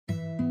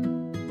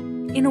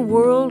In a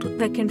world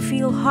that can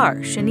feel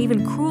harsh and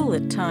even cruel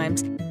at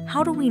times,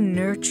 how do we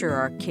nurture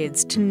our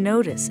kids to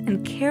notice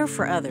and care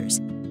for others?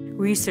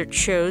 Research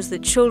shows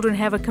that children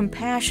have a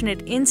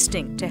compassionate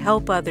instinct to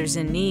help others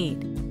in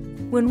need.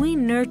 When we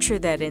nurture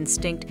that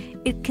instinct,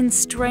 it can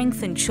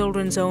strengthen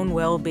children's own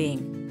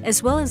well-being,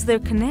 as well as their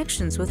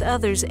connections with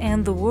others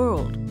and the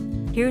world.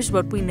 Here's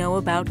what we know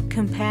about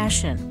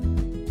compassion.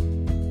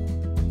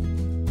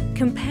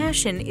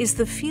 Compassion is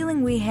the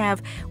feeling we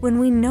have when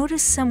we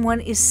notice someone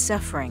is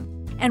suffering,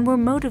 and we're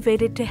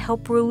motivated to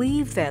help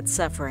relieve that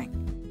suffering.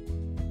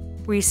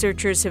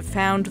 Researchers have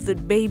found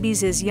that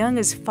babies as young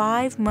as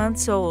 5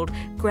 months old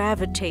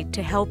gravitate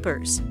to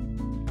helpers.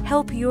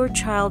 Help your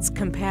child's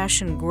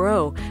compassion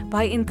grow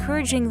by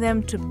encouraging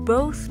them to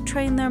both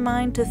train their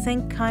mind to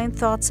think kind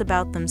thoughts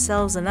about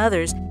themselves and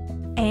others,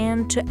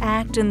 and to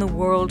act in the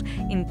world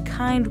in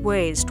kind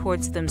ways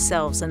towards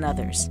themselves and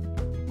others.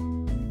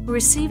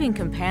 Receiving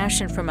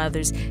compassion from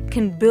others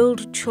can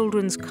build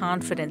children's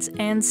confidence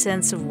and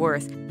sense of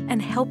worth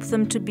and help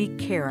them to be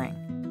caring.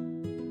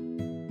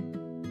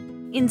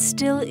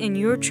 Instill in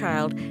your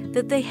child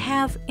that they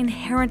have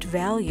inherent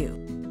value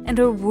and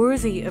are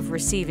worthy of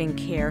receiving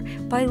care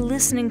by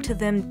listening to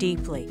them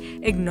deeply,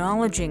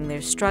 acknowledging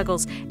their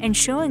struggles, and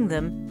showing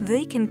them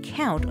they can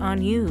count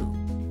on you.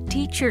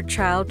 Teach your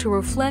child to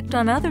reflect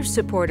on other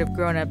supportive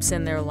grown-ups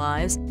in their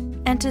lives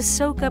and to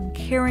soak up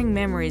caring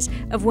memories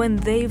of when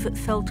they've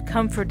felt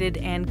comforted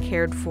and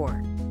cared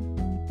for.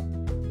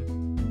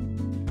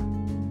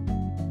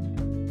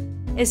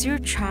 As your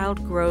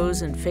child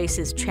grows and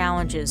faces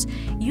challenges,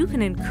 you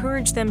can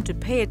encourage them to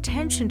pay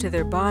attention to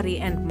their body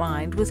and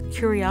mind with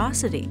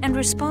curiosity and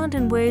respond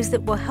in ways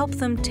that will help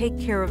them take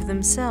care of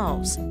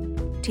themselves.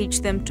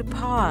 Teach them to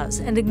pause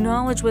and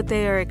acknowledge what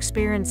they are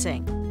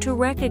experiencing, to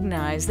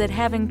recognize that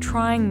having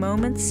trying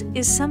moments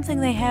is something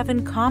they have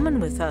in common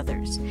with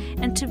others,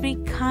 and to be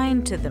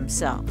kind to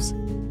themselves.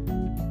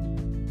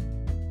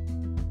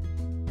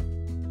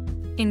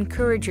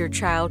 Encourage your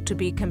child to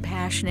be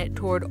compassionate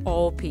toward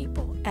all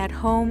people, at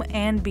home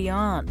and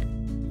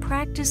beyond.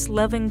 Practice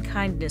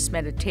loving-kindness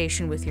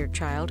meditation with your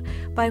child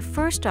by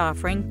first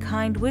offering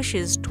kind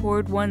wishes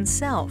toward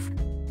oneself.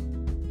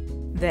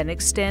 Then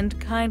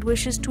extend kind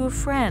wishes to a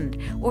friend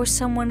or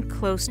someone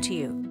close to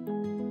you.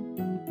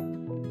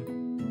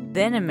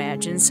 Then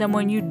imagine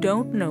someone you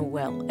don't know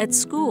well at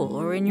school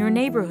or in your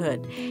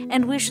neighborhood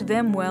and wish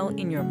them well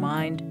in your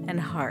mind and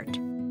heart.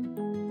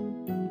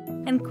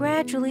 And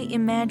gradually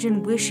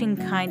imagine wishing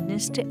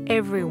kindness to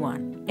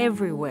everyone,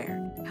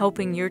 everywhere,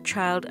 helping your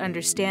child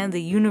understand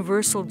the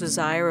universal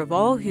desire of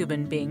all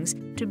human beings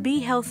to be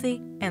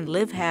healthy and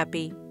live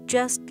happy,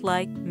 just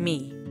like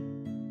me.